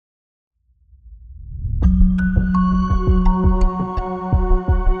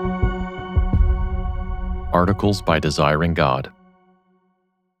Articles by Desiring God.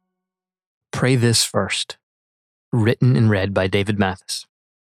 Pray This First. Written and read by David Mathis.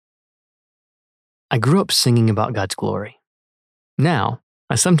 I grew up singing about God's glory. Now,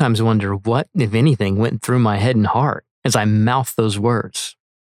 I sometimes wonder what, if anything, went through my head and heart as I mouthed those words.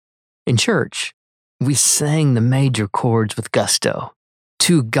 In church, we sang the major chords with gusto.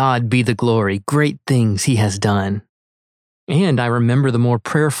 To God be the glory, great things He has done. And I remember the more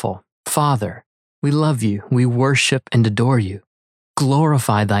prayerful, Father, we love You, we worship and adore You.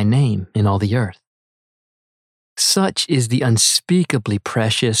 Glorify Thy name in all the earth. Such is the unspeakably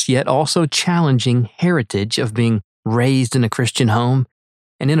precious yet also challenging heritage of being raised in a Christian home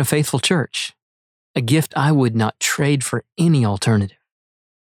and in a faithful church, a gift I would not trade for any alternative.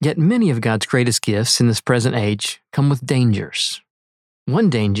 Yet many of God's greatest gifts in this present age come with dangers. One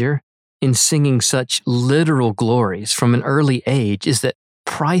danger in singing such literal glories from an early age is that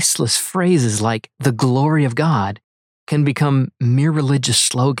priceless phrases like the glory of God can become mere religious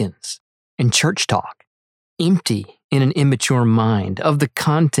slogans and church talk, empty in an immature mind of the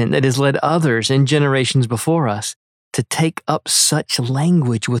content that has led others and generations before us to take up such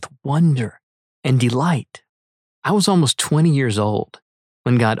language with wonder and delight. I was almost 20 years old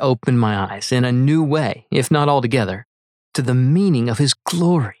when God opened my eyes in a new way, if not altogether, to the meaning of His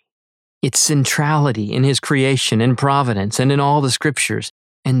glory, its centrality in His creation and providence and in all the scriptures,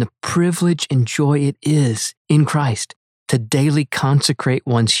 and the privilege and joy it is in Christ to daily consecrate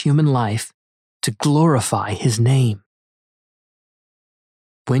one's human life to glorify His name.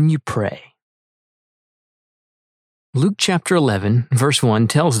 When you pray. Luke chapter 11, verse 1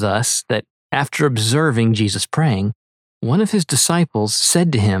 tells us that after observing Jesus praying, one of His disciples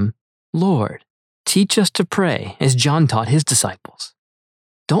said to Him, Lord, teach us to pray as John taught his disciples.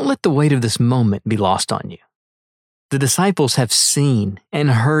 Don't let the weight of this moment be lost on you. The disciples have seen and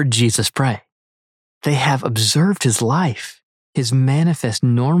heard Jesus pray. They have observed His life, His manifest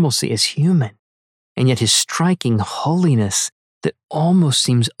normalcy as human, and yet His striking holiness that almost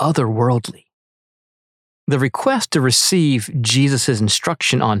seems otherworldly. The request to receive Jesus'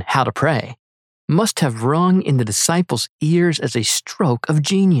 instruction on how to pray must have rung in the disciples' ears as a stroke of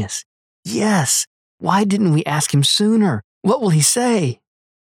genius. Yes, why didn't we ask Him sooner? What will He say?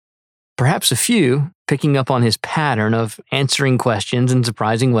 Perhaps a few, picking up on His pattern of answering questions in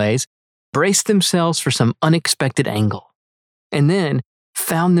surprising ways, braced themselves for some unexpected angle, and then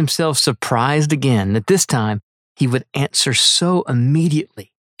found themselves surprised again that this time He would answer so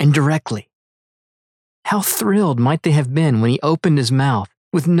immediately and directly. How thrilled might they have been when He opened His mouth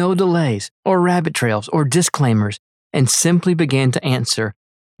with no delays or rabbit trails or disclaimers and simply began to answer,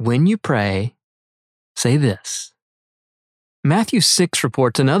 when you pray, say this. Matthew 6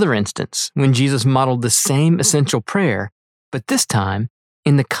 reports another instance when Jesus modeled the same essential prayer, but this time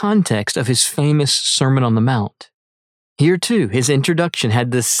in the context of His famous Sermon on the Mount. Here too, His introduction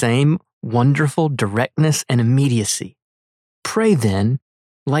had the same wonderful directness and immediacy. Pray then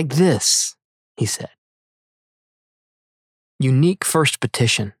like this, He said. Unique first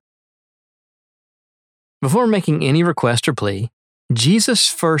petition. Before making any request or plea, Jesus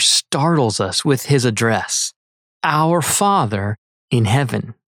first startles us with His address, Our Father in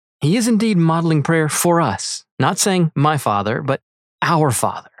heaven. He is indeed modeling prayer for us, not saying my Father, but our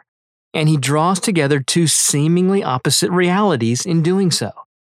Father. And He draws together two seemingly opposite realities in doing so.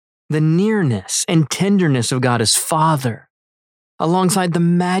 The nearness and tenderness of God as Father, alongside the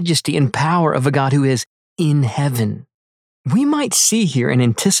majesty and power of a God who is in heaven. We might see here an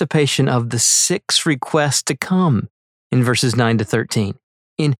anticipation of the 6 requests to come in verses 9 to 13.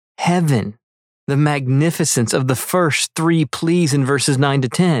 In heaven, the magnificence of the first 3 pleas in verses 9 to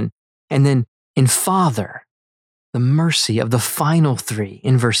 10. And then in Father, the mercy of the final 3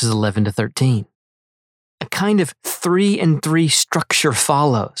 in verses 11 to 13. A kind of 3 and 3 structure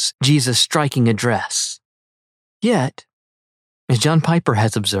follows Jesus' striking address. Yet, as John Piper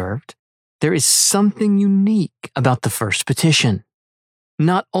has observed, there is something unique about the first petition.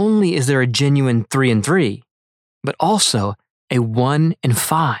 Not only is there a genuine 3 and 3, but also a 1 and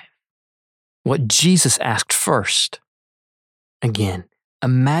 5. What Jesus asked first. Again,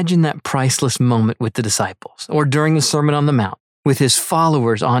 imagine that priceless moment with the disciples, or during the Sermon on the Mount, with His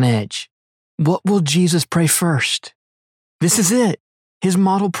followers on edge. What will Jesus pray first? This is it, His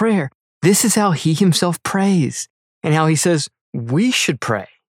model prayer. This is how He Himself prays, and how He says we should pray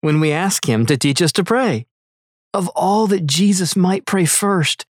when we ask Him to teach us to pray. Of all that Jesus might pray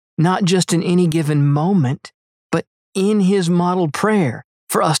first, not just in any given moment, but in His modeled prayer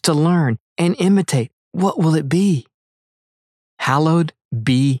for us to learn and imitate, what will it be? Hallowed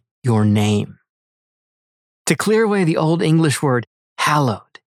be your name. To clear away the old English word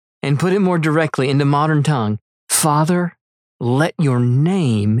hallowed, And put it more directly into modern tongue, Father, let your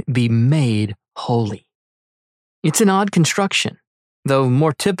name be made holy. It's an odd construction, though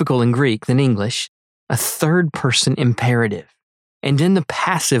more typical in Greek than English, a third-person imperative, and in the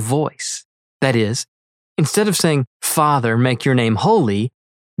passive voice. That is, instead of saying, Father, make your name holy,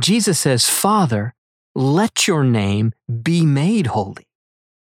 Jesus says, Father, let your name be made holy.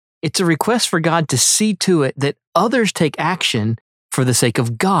 It's a request for God to see to it that others take action for the sake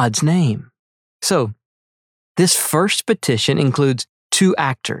of God's name. So, this first petition includes two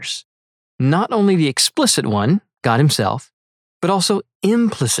actors, not only the explicit one, God Himself, but also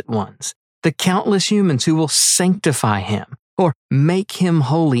implicit ones, the countless humans who will sanctify Him or make Him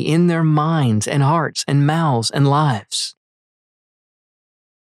holy in their minds and hearts and mouths and lives.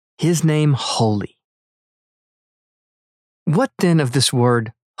 His name holy. What then of this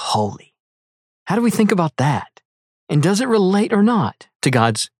word holy? How do we think about that? And does it relate or not to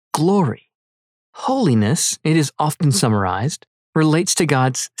God's glory? Holiness, it is often summarized, relates to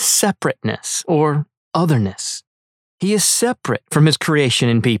God's separateness or otherness. He is separate from His creation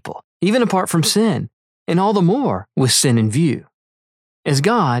and people, even apart from sin, and all the more with sin in view. As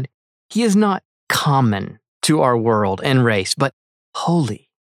God, He is not common to our world and race, but holy.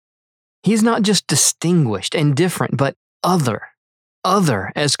 He is not just distinguished and different, but other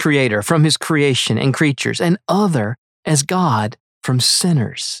as creator from His creation and creatures, and other as God from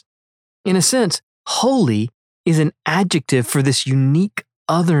sinners. In a sense, holy is an adjective for this unique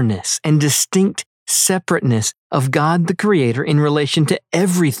otherness and distinct separateness of God the Creator in relation to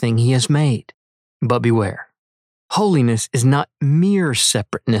everything He has made. But beware, holiness is not mere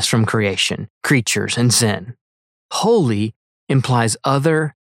separateness from creation, creatures, and sin. Holy implies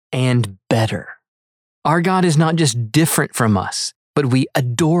other and better. Our God is not just different from us, but we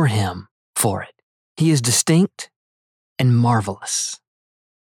adore Him for it. He is distinct and marvelous.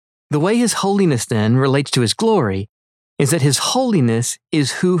 The way His holiness then relates to His glory is that His holiness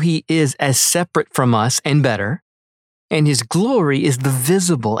is who He is as separate from us and better, and His glory is the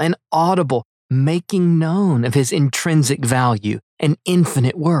visible and audible making known of His intrinsic value and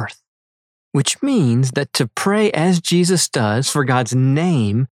infinite worth, which means that to pray as Jesus does for God's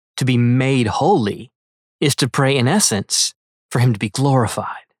name to be made holy is to pray in essence for Him to be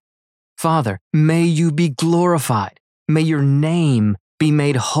glorified. Father, may You be glorified. May Your name be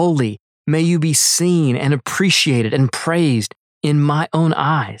made holy. May You be seen and appreciated and praised in my own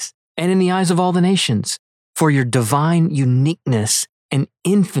eyes and in the eyes of all the nations for Your divine uniqueness and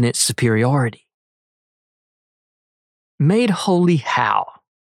infinite superiority. Made holy how?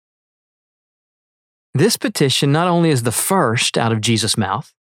 This petition not only is the first out of Jesus'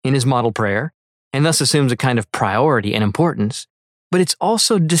 mouth in His model prayer, and thus assumes a kind of priority and importance, but it's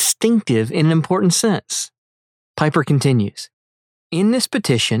also distinctive in an important sense. Piper continues, in this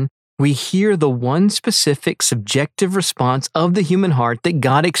petition, we hear the one specific subjective response of the human heart that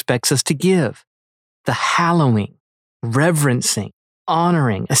God expects us to give, the hallowing, reverencing,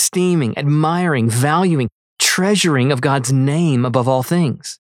 honoring, esteeming, admiring, valuing, treasuring of God's name above all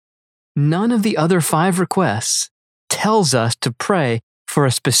things. None of the other 5 requests tells us to pray for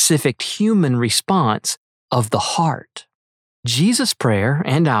a specific human response of the heart. Jesus' prayer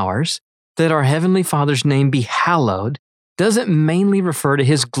and ours, that our Heavenly Father's name be hallowed, doesn't mainly refer to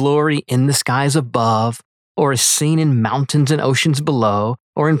His glory in the skies above, or is seen in mountains and oceans below,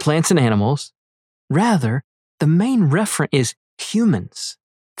 or in plants and animals. Rather, the main referent is humans,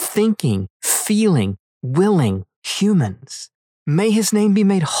 thinking, feeling, willing humans. May His name be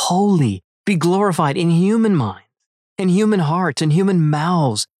made holy, be glorified in human minds, and human hearts, and human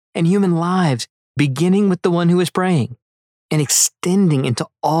mouths, and human lives, beginning with the one who is praying, and extending into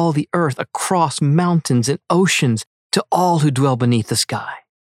all the earth across mountains and oceans to all who dwell beneath the sky.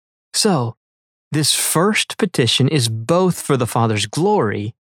 So, this first petition is both for the Father's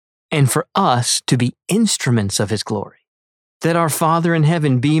glory and for us to be instruments of His glory. That our Father in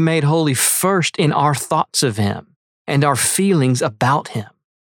heaven be made holy first in our thoughts of Him and our feelings about Him.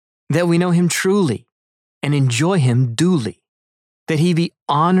 That we know Him truly and enjoy Him duly. That He be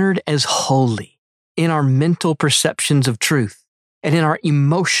honored as holy in our mental perceptions of truth and in our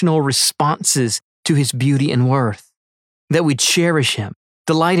emotional responses to His beauty and worth. That we cherish Him,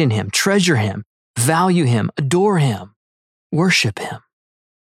 delight in Him, treasure Him, value Him, adore Him, worship Him.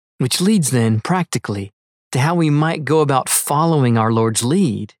 Which leads then, practically, to how we might go about following our Lord's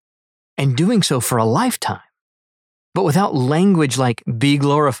lead and doing so for a lifetime, but without language like be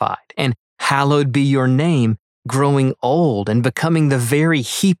glorified and hallowed be your name growing old and becoming the very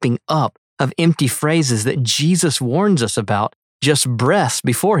heaping up of empty phrases that Jesus warns us about just breaths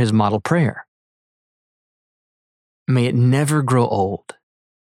before His model prayer. May it never grow old.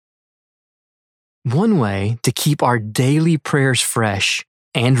 One way to keep our daily prayers fresh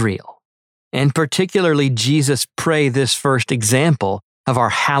and real, and particularly Jesus pray this first example of our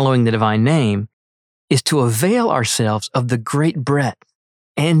hallowing the divine name, is to avail ourselves of the great breadth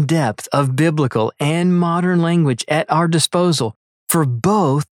and depth of biblical and modern language at our disposal for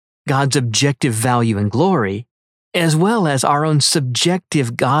both God's objective value and glory, as well as our own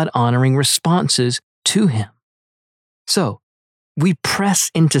subjective God-honoring responses to Him. So, we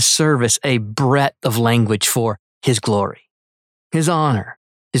press into service a breadth of language for His glory, His honor,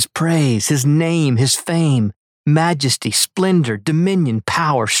 His praise, His name, His fame, majesty, splendor, dominion,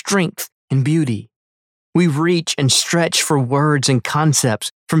 power, strength, and beauty. We reach and stretch for words and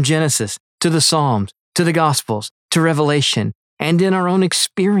concepts from Genesis to the Psalms, to the Gospels, to Revelation, and in our own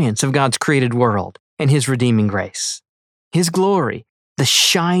experience of God's created world and His redeeming grace. His glory, the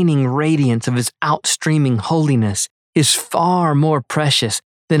shining radiance of His outstreaming holiness, is far more precious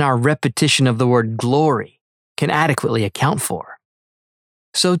than our repetition of the word glory can adequately account for.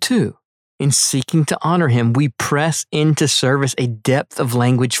 So too, in seeking to honor Him, we press into service a depth of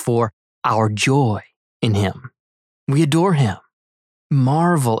language for our joy in Him. We adore Him,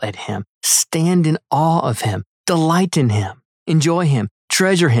 marvel at Him, stand in awe of Him, delight in Him, enjoy Him,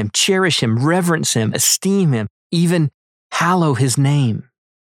 treasure Him, cherish Him, reverence Him, esteem Him, even hallow His name.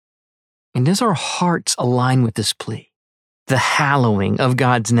 And as our hearts align with this plea, the hallowing of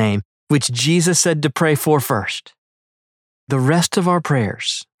God's name, which Jesus said to pray for first, the rest of our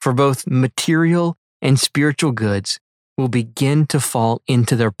prayers for both material and spiritual goods will begin to fall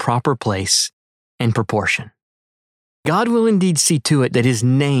into their proper place and proportion. God will indeed see to it that His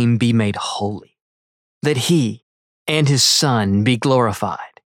name be made holy, that He and His Son be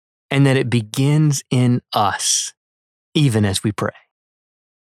glorified, and that it begins in us, even as we pray.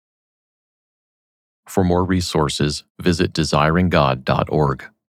 For more resources, visit desiringgod.org.